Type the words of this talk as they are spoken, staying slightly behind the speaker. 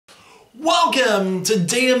Welcome to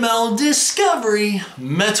DML Discovery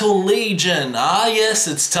Metal Legion. Ah yes,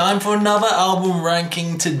 it's time for another album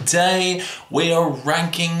ranking. Today we are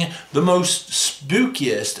ranking the most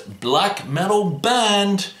spookiest black metal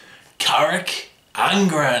band, Carach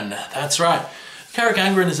Angren. That's right. Carach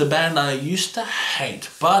Angren is a band I used to hate,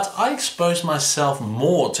 but I exposed myself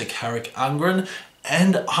more to Carach Angren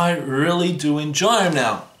and I really do enjoy him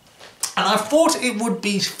now. And I thought it would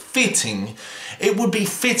be fitting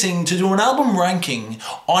to do an album ranking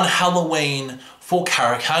on Halloween for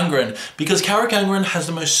Carach Angren, because Carach Angren has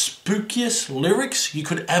the most spookiest lyrics you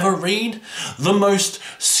could ever read, the most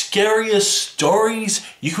scariest stories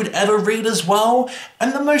you could ever read as well,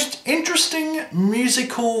 and the most interesting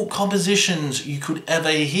musical compositions you could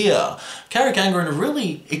ever hear. Carach Angren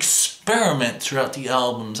really experiment throughout the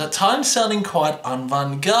albums, at times sounding quite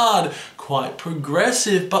avant-garde, quite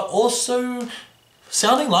progressive, but also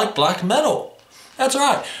sounding like black metal. That's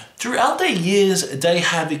right. Throughout the years, they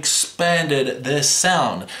have expanded their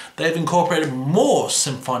sound. They've incorporated more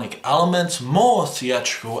symphonic elements, more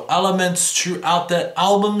theatrical elements throughout their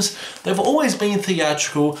albums. They've always been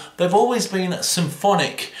theatrical, they've always been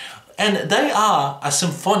symphonic, and they are a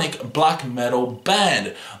symphonic black metal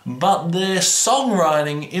band. But their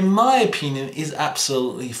songwriting, in my opinion, is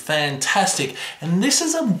absolutely fantastic. And this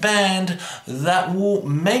is a band that will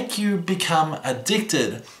make you become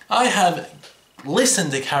addicted. I have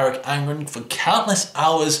listened to Carach Angren for countless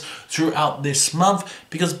hours throughout this month,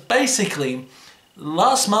 because basically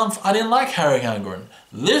last month I didn't like Carach Angren.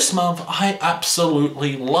 This month I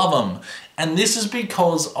absolutely love them, and this is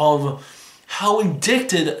because of how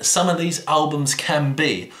addicted some of these albums can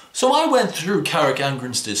be. So I went through Carach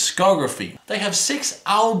Angren's discography. They have 6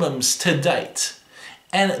 albums to date.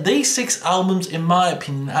 And these 6 albums, in my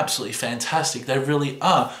opinion, are absolutely fantastic. They really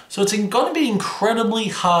are. So it's going to be incredibly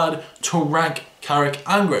hard to rank Carach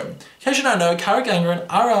Angren. In case you don't know, Carach Angren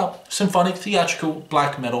are a symphonic theatrical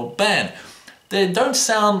black metal band. They don't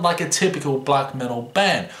sound like a typical black metal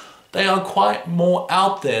band. They are quite more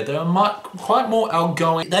out there. They are quite more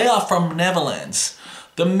outgoing. They are from Netherlands.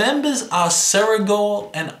 The members are Serigor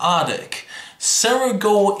and Ardik.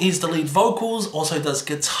 Serigor is the lead vocals, also does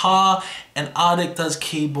guitar, and Ardik does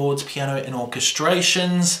keyboards, piano, and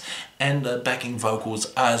orchestrations, and backing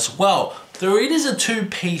vocals as well. Though it is a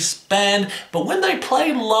 2-piece band, but when they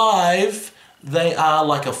play live, they are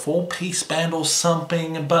like a 4-piece band or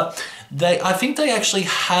something, but I think they actually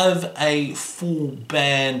have a full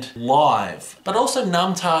band live. But also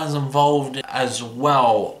Namtar is involved as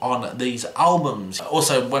well on these albums.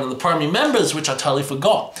 Also one of the primary members, which I totally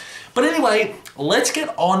forgot. But anyway, let's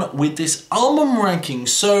get on with this album ranking.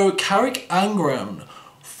 So Carach Angren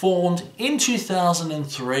formed in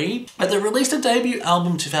 2003, but they released a debut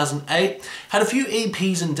album in 2008, had a few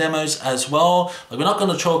EPs and demos as well. Like, we're not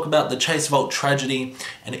going to talk about the Chase Vault Tragedy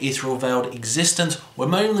and Ethereal Veiled Existence. We're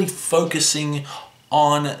mainly focusing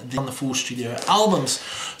on the full studio albums.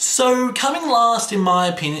 So coming last, in my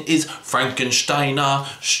opinion, is Frankensteina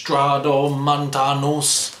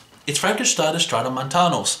Strataemontanus. It's Frankensteina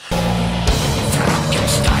Strataemontanus.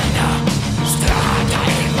 Frankensteina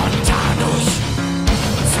Strataemontanus.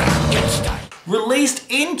 Frankenstein. Released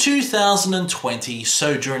in 2020,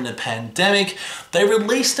 so during the pandemic, they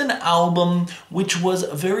released an album which was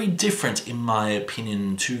very different, in my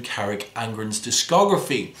opinion, to Carach Angren's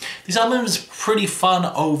discography. This album is pretty fun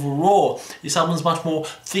overall. This album is much more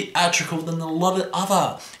theatrical than a lot of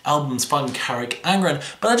other albums from Carach Angren,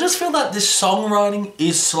 but I just feel that this songwriting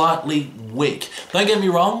is slightly weak. Don't get me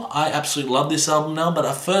wrong, I absolutely love this album now, but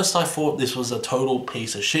at first I thought this was a total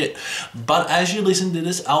piece of shit. But as you listen to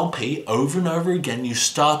this LP over and over again, you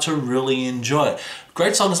start to really enjoy it.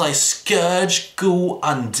 Great songs like Scourge, Ghoul,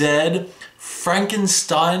 Undead,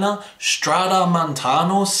 Frankensteina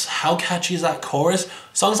Strataemontanus, how catchy is that chorus?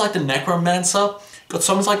 Songs like The Necromancer, got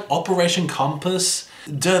songs like Operation Compass,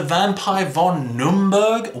 Der Vampire von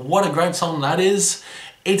Nürnberg, what a great song that is.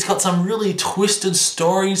 It's got some really twisted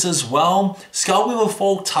stories as well. Skull with a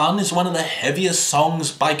Forked Tongue is one of the heaviest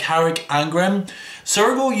songs by Carach Angren.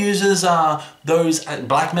 Serigor uses those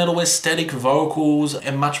black metal aesthetic vocals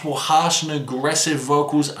and much more harsh and aggressive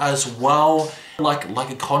vocals as well. Like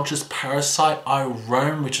a Conscious Parasite, I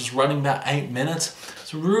Roam, which is running about 8 minutes.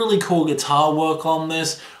 It's really cool guitar work on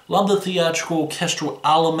this. Love the theatrical orchestral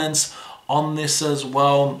elements on this as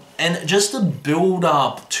well, and just the build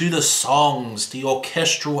up to the songs, the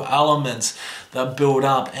orchestral elements that build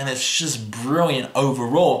up, and it's just brilliant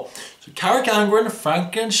overall. So Carach Angren,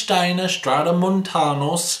 Frankensteina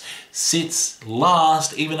Strataemontanus sits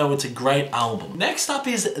last, even though it's a great album. Next up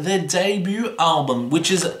is their debut album,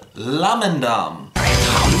 which is Lammendam.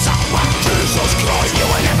 Jesus Christ, you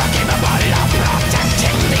will never give up.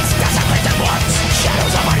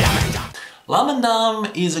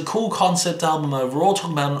 Lammendam is a cool concept album overall,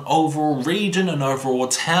 talking about an overall region, an overall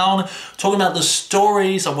town, talking about the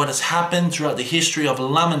stories of what has happened throughout the history of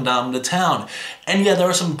Lammendam, the town. And yeah, there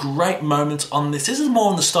are some great moments on this. This is more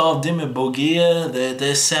in the style of Dimmu Borgir,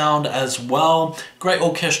 their sound as well. Great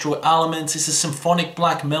orchestral elements. This is symphonic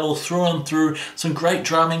black metal through and through. Some great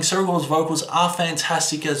drumming. Cerebral's vocals are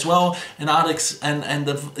fantastic as well. And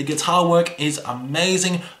the guitar work is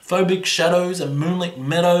amazing. Phobic shadows and moonlit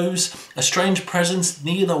meadows. A strange presence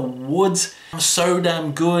near the woods. So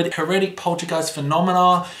damn good. Heretic poltergeist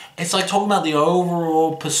phenomena. It's like talking about the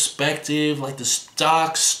overall perspective, like the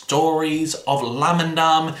dark stories of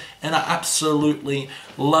Lammendam, and I absolutely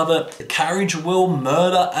love it. The Carriage Will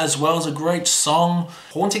Murder as well is a great song.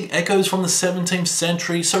 Haunting echoes from the 17th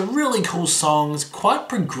century, so really cool songs, quite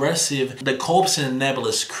progressive. The Corpse in a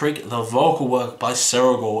Nebulous Creek, the vocal work by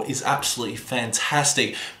Cerebral is absolutely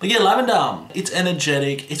fantastic. But yeah, Lammendam, it's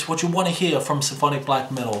energetic, it's what you want to hear from symphonic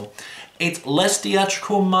black metal. It's less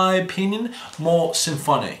theatrical in my opinion, more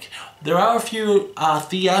symphonic. There are a few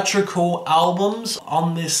theatrical albums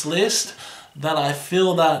on this list that I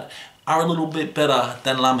feel that are a little bit better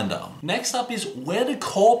than Lammendam. Next up is Where the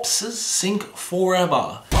Corpses Sink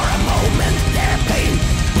Forever. For a moment their pain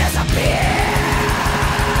disappears.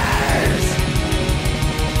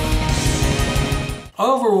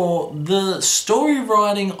 Overall, the story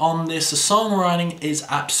writing on this, the songwriting is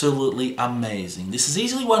absolutely amazing. This is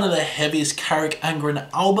easily one of the heaviest Carach Angren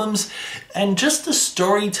albums, and just the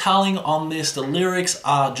storytelling on this, the lyrics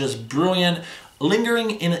are just brilliant. Lingering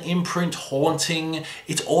in an imprint, haunting.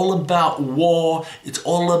 It's all about war. It's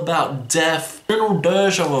all about death. General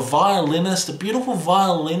dirge of a violinist, the beautiful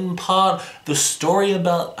violin part, the story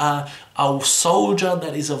about a soldier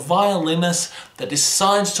that is a violinist that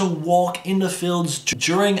decides to walk in the fields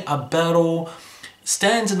during a battle,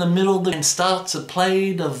 stands in the middle and starts to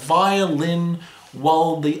play the violin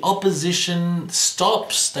while the opposition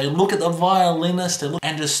stops. They look at the violinist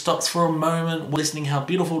and just stops for a moment, listening how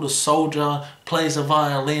beautiful the soldier plays the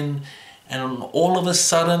violin, and all of a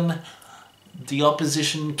sudden the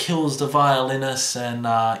opposition kills the violinist, and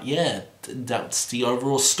yeah, that's the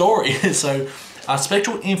overall story. So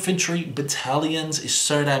Spectral Infantry Battalions is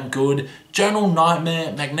so damn good. General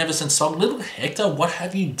Nightmare, magnificent song. Little Hector, What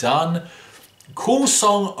Have You Done? Cool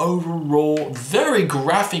song overall, very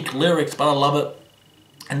graphic lyrics, but I love it.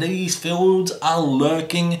 And these fields are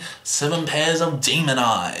lurking, 7 pairs of demon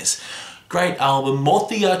eyes. Great album, more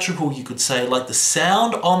theatrical you could say. Like the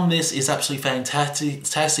sound on this is absolutely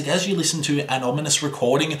fantastic. As you listen to an ominous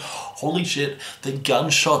recording, holy shit, the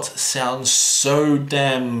gunshots sound so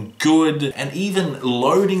damn good. And even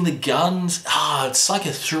loading the guns, it's like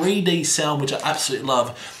a 3D sound, which I absolutely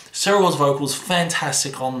love. Cerebral's vocals,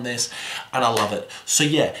 fantastic on this, and I love it. So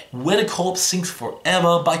yeah, Where the Corpse Sinks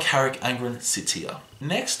Forever by Carach Angren sits here.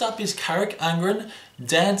 Next up is Carach Angren,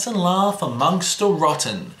 Dance and Laugh Amongst the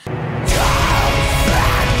Rotten.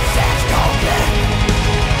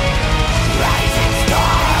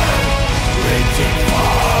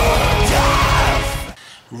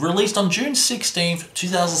 Released on June 16th,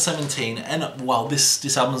 2017, and wow,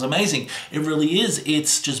 this album is amazing. It really is.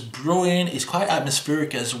 It's just brilliant. It's quite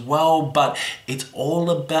atmospheric as well, but it's all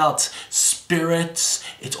about spirits.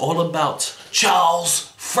 It's all about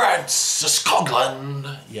Charles Francis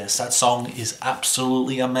Coughlin. Yes, that song is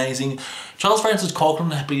absolutely amazing. Charles Francis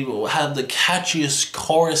Coughlin had the catchiest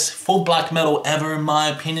chorus for black metal ever, in my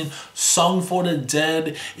opinion. Song for the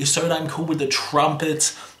Dead is so damn cool with the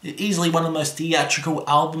trumpets. Easily one of the most theatrical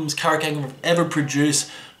albums Carach Angren have ever produced.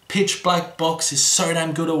 Pitch Black Box is so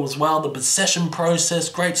damn good as well. The Possession Process,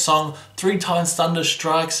 great song. 3 Times Thunder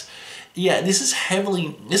Strikes. Yeah, this is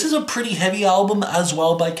a pretty heavy album as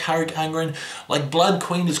well by Carach Angren. Like Blood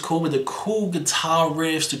Queen is cool with the cool guitar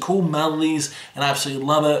riffs, the cool melodies, and I absolutely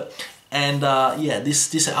love it. And yeah,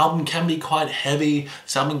 this album can be quite heavy.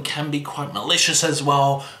 This album can be quite malicious as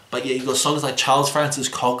well. But yeah, you got songs like Charles Francis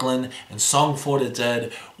Coughlin and Song for the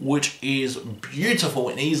Dead, which is beautiful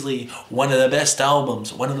and easily one of the best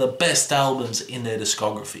albums in their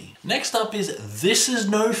discography. Next up is This Is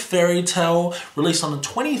No Fairytale, released on the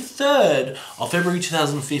 23rd of February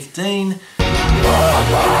 2015.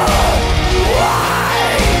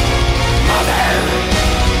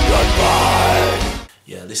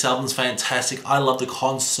 Yeah, This album's fantastic. I love the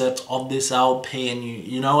concept of this LP, and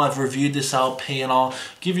you know I've reviewed this LP, and I'll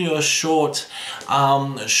give you a short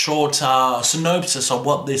synopsis of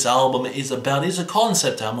what this album is about. It's a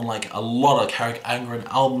concept album, like a lot of Carach Angren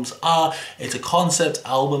albums are. It's a concept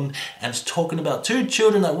album, and it's talking about two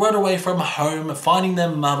children that run away from home, finding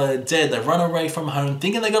their mother dead. They run away from home,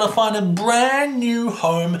 thinking they're gonna find a brand new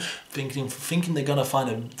home, thinking they're gonna find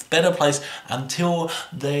a better place, until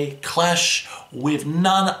they clash with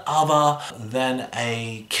none other than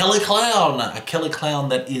a killer clown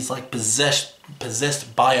that is like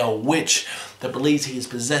possessed by a witch, that believes he is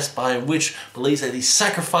possessed by a witch, believes that he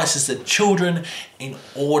sacrifices the children in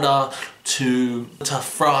order to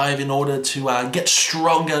thrive, in order to get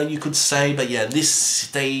stronger, you could say. But yeah,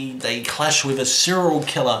 they clash with a serial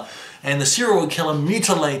killer, and the serial killer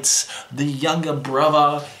mutilates the younger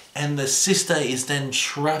brother, and the sister is then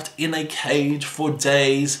trapped in a cage for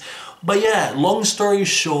days. But yeah, long story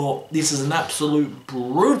short, this is an absolute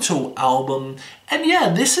brutal album. And yeah,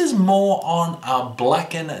 this is more on a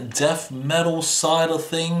black and death metal side of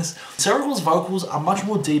things. Cerebral's vocals are much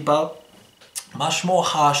more deeper, much more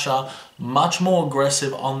harsher, much more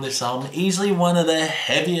aggressive on this album. Easily one of their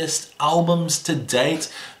heaviest albums to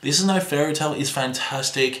date. This Is No Fairytale is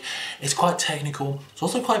fantastic. It's quite technical. It's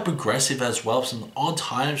also quite progressive as well. Some odd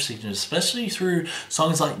time signatures, especially through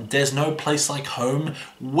songs like There's No Place Like Home,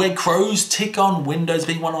 Where Crows Tick on Windows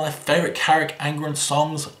being one of my favorite Carach Angren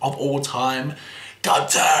songs of all time. God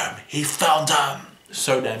damn, he found them.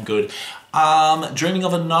 So damn good. Dreaming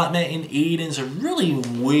of a Nightmare in Eden is a really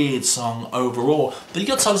weird song overall, but you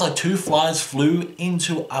got songs like Two Flies Flew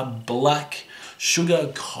Into a Black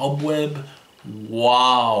Sugar Cobweb.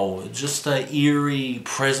 Wow, just the eerie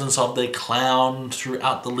presence of the clown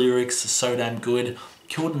throughout the lyrics is so damn good.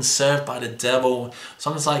 Killed and Served by the Devil.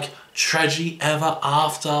 Songs like Tragedy Ever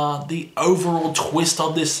After. The overall twist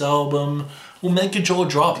of this album will make your jaw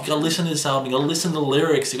drop. You gotta listen to this album, you gotta listen to the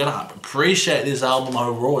lyrics, you gotta appreciate this album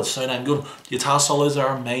overall. It's so damn good. Guitar solos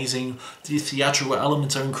are amazing. The theatrical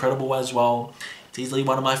elements are incredible as well. It's easily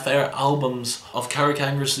one of my favorite albums of Carach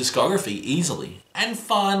Angren's discography, easily. And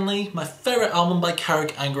finally, my favorite album by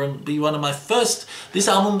Carach Angren, be one of my first. This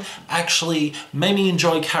album actually made me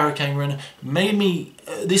enjoy Carach Angren,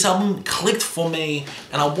 this album clicked for me,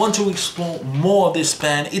 and I want to explore more of this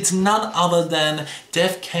band. It's none other than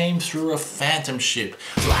Death Came Through a Phantom Ship.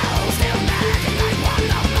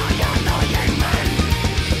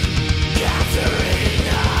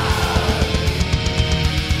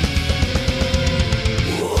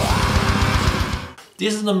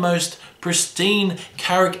 This is the most pristine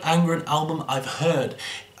Carach Angren album I've heard.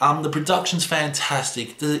 The production's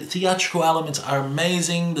fantastic, the theatrical elements are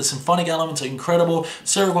amazing, the symphonic elements are incredible,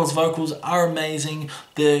 Cerebral's vocals are amazing,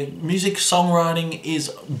 the music songwriting is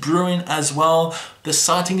brilliant as well, the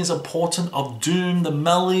citing is important of doom, the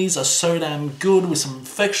melodies are so damn good with some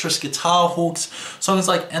infectious guitar hooks, songs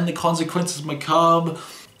like And the Consequences Macabre,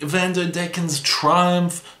 Vanderdeken's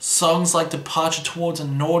Triumph, songs like Departure Towards a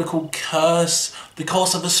Nautical Curse, The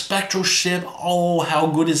Course of a Spectral Ship, oh how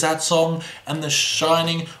good is that song, and The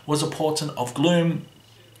Shining was a portent of gloom.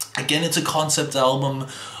 Again, it's a concept album.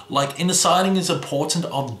 Like, In the Sighting is a portent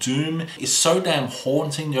of doom. It's so damn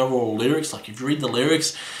haunting, the overall lyrics. Like, if you read the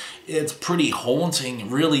lyrics, it's pretty haunting, it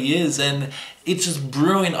really is, and it's just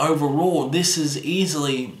brilliant overall. This is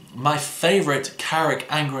easily my favorite Carach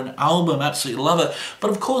Angren album, absolutely love it.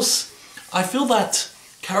 But of course, I feel that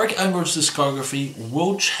Carach Angren's discography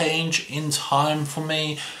will change in time for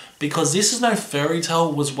me, because This Is No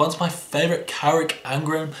Fairytale was once my favorite Carach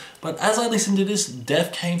Angren, but as I listened to this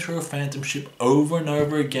Death Came Through a Phantom Ship over and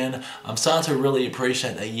over again, I'm starting to really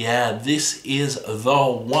appreciate that, yeah, this is the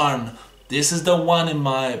one. This is the one, in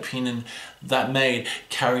my opinion, that made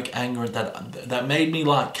Carach Angren, that made me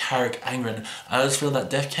like Carach Angren. I just feel that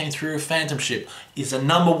Death Came Through a Phantom Ship is the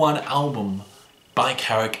 #1 album by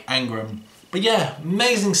Carach Angren. But yeah,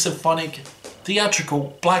 amazing symphonic,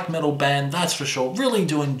 theatrical, black metal band, that's for sure. Really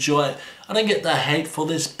do enjoy it. I don't get the hate for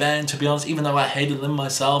this band, to be honest, even though I hated them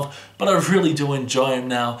myself, but I really do enjoy them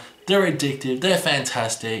now. They're addictive, they're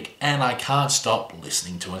fantastic, and I can't stop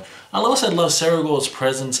listening to it. I also love Cerebral's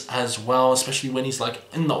presence as well, especially when he's like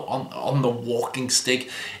on the walking stick,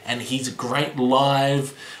 and he's great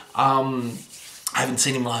live. I haven't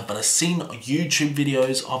seen him live, but I've seen YouTube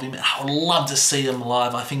videos of him, and I would love to see him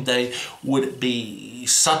live. I think they would be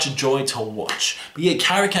such a joy to watch. But yeah,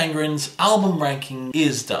 Carach Angren's album ranking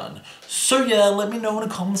is done. So yeah, let me know in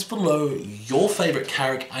the comments below your favorite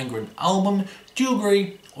Carach Angren album. Do you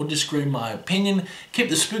agree or disagree with my opinion? Keep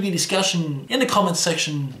the spooky discussion in the comments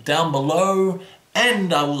section down below,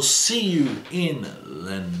 and I will see you in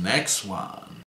the next one.